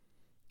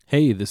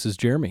Hey, this is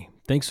Jeremy.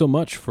 Thanks so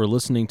much for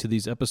listening to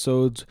these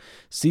episodes.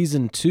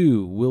 Season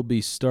 2 will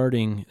be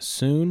starting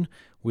soon.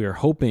 We are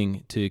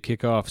hoping to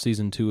kick off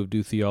Season 2 of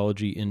Do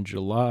Theology in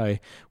July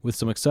with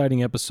some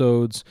exciting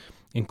episodes,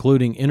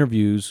 including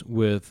interviews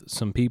with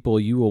some people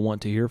you will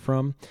want to hear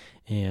from,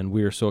 and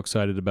we are so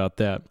excited about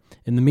that.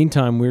 In the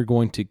meantime, we're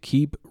going to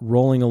keep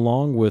rolling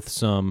along with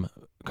some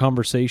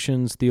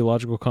conversations,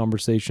 theological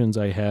conversations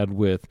I had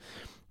with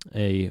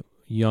a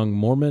young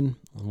Mormon,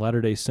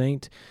 Latter-day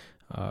Saint.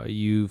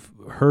 You've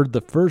heard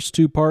the first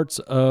two parts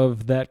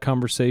of that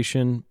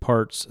conversation.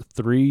 Parts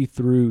 3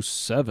 through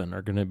 7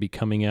 are going to be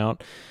coming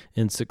out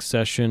in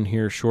succession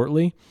here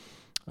shortly.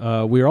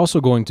 We are also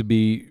going to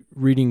be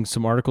reading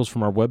some articles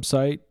from our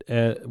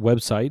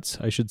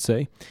websites, I should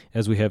say,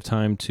 as we have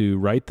time to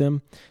write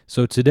them.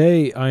 So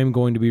today I'm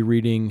going to be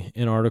reading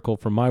an article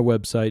from my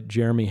website,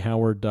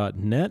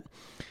 jeremyhoward.net,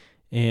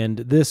 and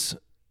this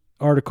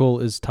article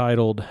is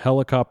titled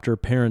Helicopter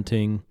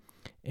Parenting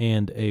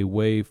and a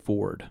Way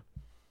Forward.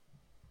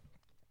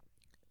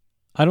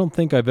 I don't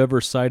think I've ever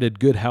cited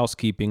good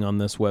housekeeping on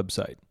this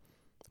website,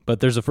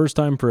 but there's a first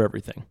time for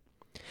everything.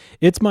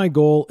 It's my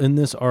goal in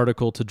this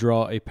article to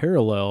draw a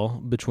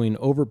parallel between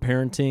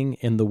overparenting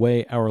and the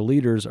way our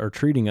leaders are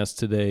treating us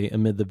today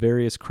amid the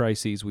various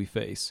crises we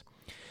face.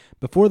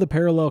 Before the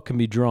parallel can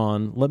be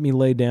drawn, let me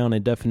lay down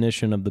a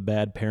definition of the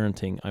bad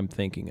parenting I'm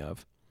thinking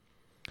of.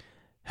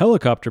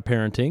 Helicopter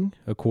parenting,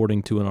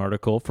 according to an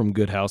article from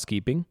Good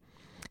Housekeeping,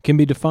 can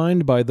be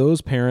defined by those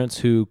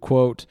parents who,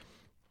 quote,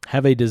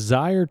 have a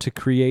desire to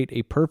create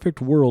a perfect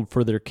world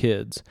for their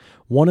kids,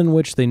 one in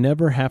which they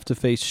never have to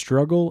face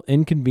struggle,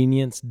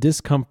 inconvenience,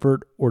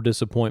 discomfort, or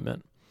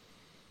disappointment.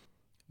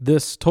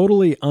 This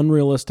totally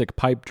unrealistic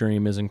pipe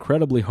dream is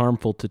incredibly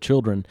harmful to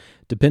children,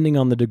 depending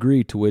on the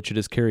degree to which it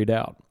is carried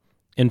out.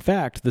 In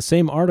fact, the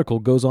same article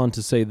goes on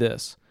to say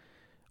this: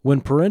 when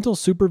parental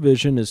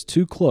supervision is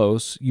too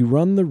close, you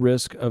run the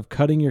risk of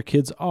cutting your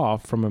kids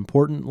off from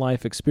important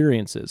life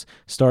experiences,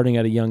 starting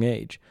at a young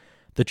age.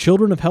 The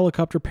children of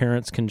helicopter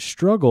parents can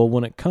struggle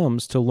when it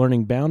comes to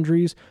learning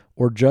boundaries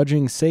or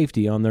judging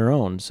safety on their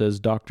own, says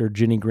Dr.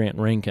 Jenny Grant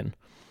Rankin.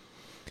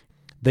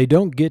 They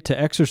don't get to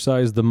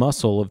exercise the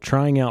muscle of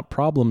trying out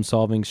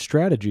problem-solving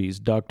strategies,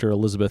 Dr.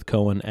 Elizabeth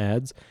Cohen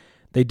adds.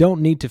 They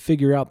don't need to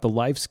figure out the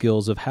life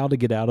skills of how to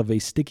get out of a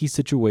sticky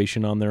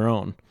situation on their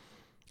own.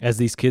 As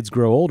these kids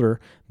grow older,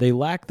 they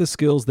lack the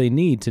skills they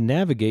need to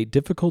navigate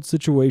difficult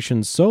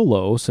situations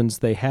solo, since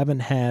they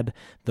haven't had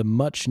the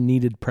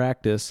much-needed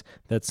practice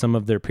that some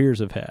of their peers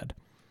have had.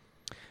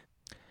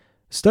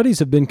 Studies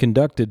have been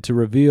conducted to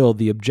reveal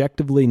the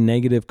objectively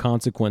negative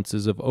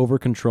consequences of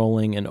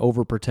over-controlling and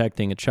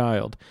overprotecting a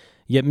child,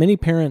 yet many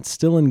parents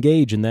still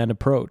engage in that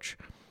approach.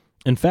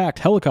 In fact,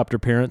 helicopter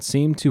parents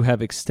seem to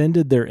have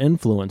extended their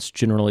influence,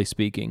 generally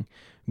speaking.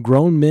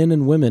 Grown men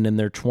and women in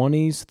their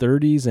 20s,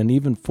 30s, and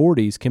even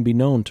 40s can be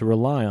known to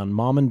rely on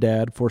mom and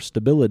dad for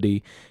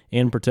stability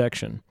and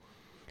protection.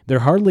 They're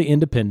hardly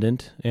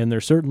independent, and they're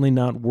certainly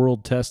not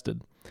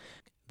world-tested.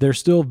 They're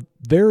still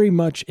very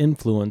much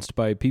influenced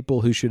by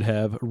people who should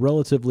have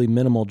relatively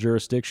minimal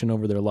jurisdiction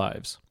over their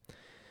lives.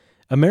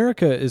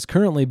 America is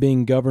currently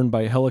being governed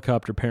by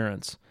helicopter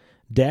parents.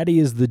 Daddy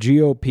is the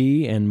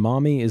GOP, and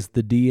mommy is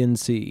the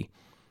DNC.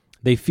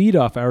 They feed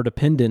off our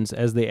dependence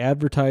as they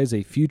advertise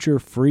a future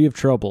free of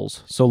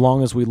troubles, so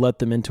long as we let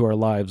them into our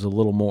lives a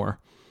little more.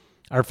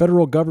 Our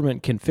federal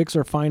government can fix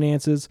our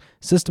finances,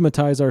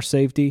 systematize our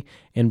safety,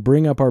 and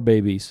bring up our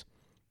babies.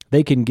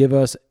 They can give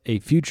us a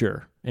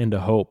future and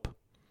a hope.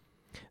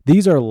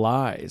 These are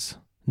lies.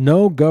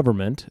 No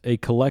government, a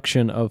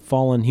collection of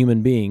fallen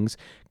human beings,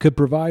 could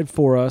provide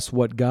for us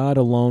what God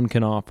alone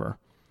can offer.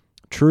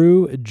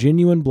 True,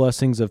 genuine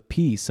blessings of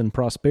peace and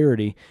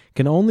prosperity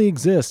can only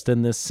exist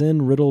in this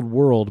sin-riddled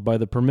world by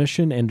the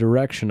permission and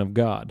direction of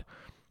God.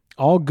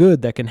 All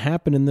good that can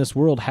happen in this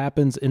world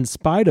happens in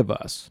spite of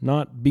us,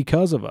 not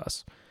because of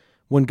us.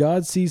 When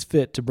God sees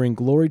fit to bring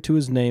glory to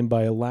His name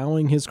by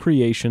allowing His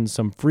creation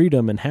some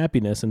freedom and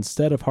happiness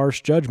instead of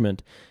harsh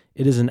judgment,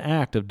 it is an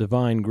act of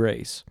divine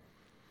grace.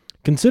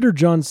 Consider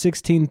John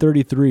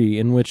 16:33,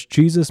 in which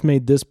Jesus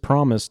made this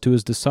promise to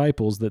His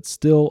disciples that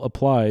still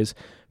applies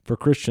for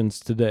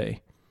Christians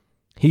today.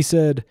 He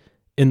said,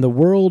 "In the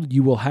world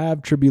you will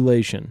have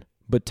tribulation,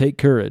 but take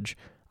courage,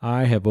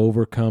 I have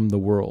overcome the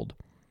world."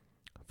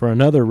 For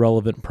another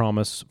relevant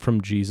promise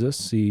from Jesus,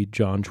 see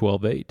John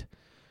 12:8.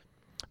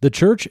 The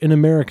church in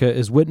America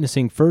is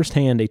witnessing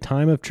firsthand a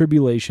time of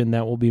tribulation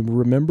that will be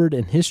remembered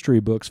in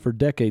history books for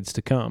decades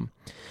to come.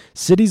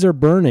 Cities are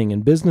burning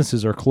and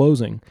businesses are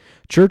closing.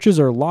 Churches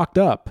are locked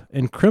up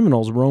and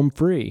criminals roam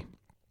free.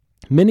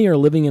 Many are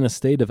living in a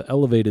state of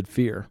elevated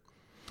fear.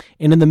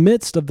 And in the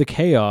midst of the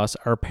chaos,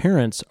 our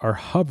parents are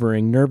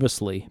hovering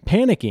nervously,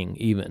 panicking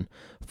even,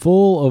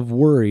 full of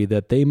worry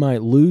that they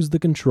might lose the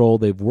control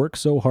they've worked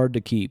so hard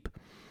to keep.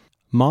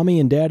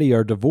 Mommy and Daddy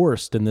are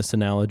divorced in this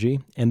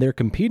analogy, and they're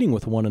competing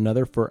with one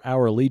another for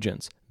our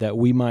allegiance, that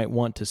we might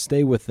want to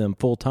stay with them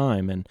full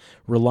time and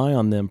rely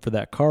on them for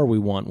that car we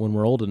want when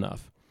we're old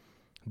enough.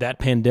 That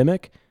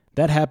pandemic,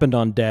 That happened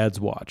on Dad's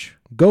watch.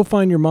 Go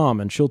find your mom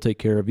and she'll take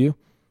care of you.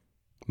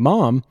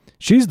 Mom?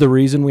 She's the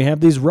reason we have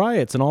these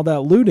riots and all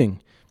that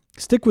looting.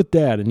 Stick with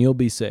Dad and you'll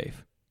be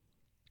safe.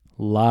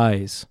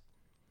 Lies.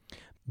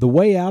 The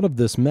way out of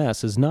this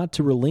mess is not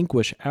to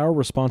relinquish our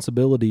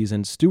responsibilities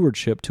and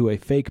stewardship to a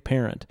fake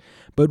parent,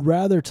 but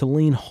rather to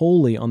lean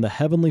wholly on the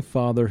Heavenly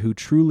Father who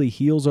truly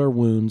heals our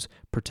wounds,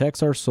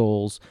 protects our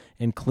souls,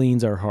 and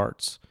cleans our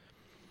hearts.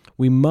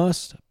 We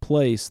must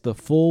place the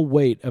full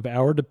weight of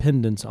our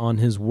dependence on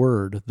His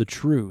Word, the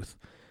truth,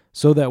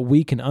 so that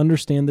we can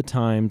understand the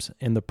times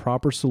and the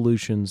proper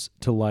solutions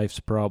to life's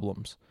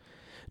problems.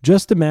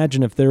 Just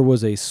imagine if there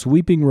was a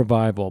sweeping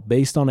revival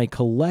based on a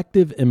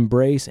collective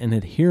embrace and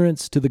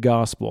adherence to the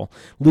gospel,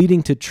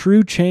 leading to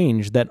true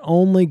change that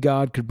only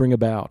God could bring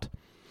about.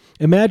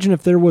 Imagine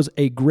if there was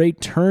a great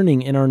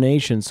turning in our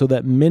nation so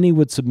that many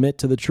would submit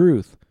to the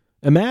truth.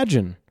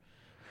 Imagine!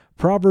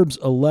 Proverbs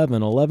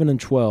 11 and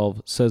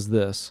 12 says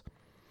this,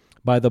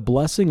 "By the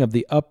blessing of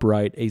the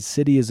upright a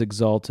city is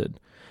exalted,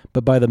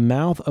 but by the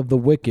mouth of the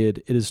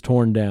wicked it is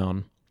torn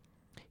down.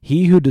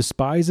 He who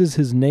despises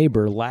his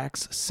neighbor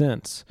lacks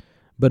sense,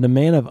 but a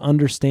man of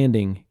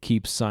understanding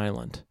keeps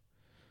silent."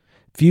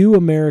 Few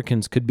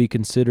Americans could be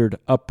considered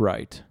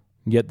upright,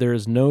 yet there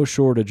is no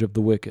shortage of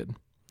the wicked.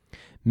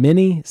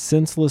 Many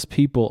senseless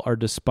people are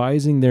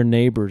despising their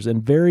neighbors,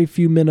 and very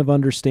few men of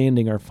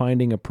understanding are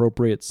finding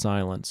appropriate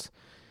silence.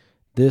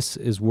 This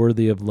is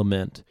worthy of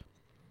lament.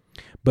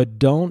 But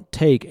don't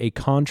take a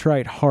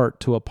contrite heart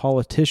to a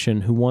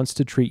politician who wants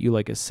to treat you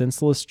like a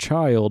senseless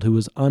child who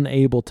is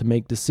unable to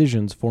make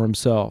decisions for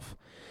himself.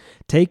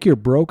 Take your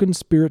broken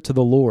spirit to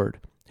the Lord,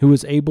 who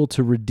is able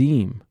to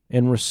redeem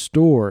and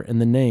restore in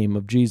the name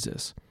of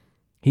Jesus.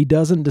 He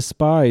doesn't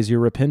despise your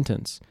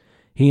repentance.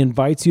 He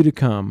invites you to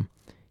come.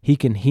 He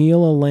can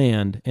heal a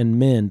land and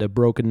mend a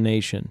broken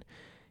nation.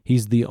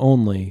 He's the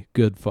only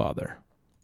good Father.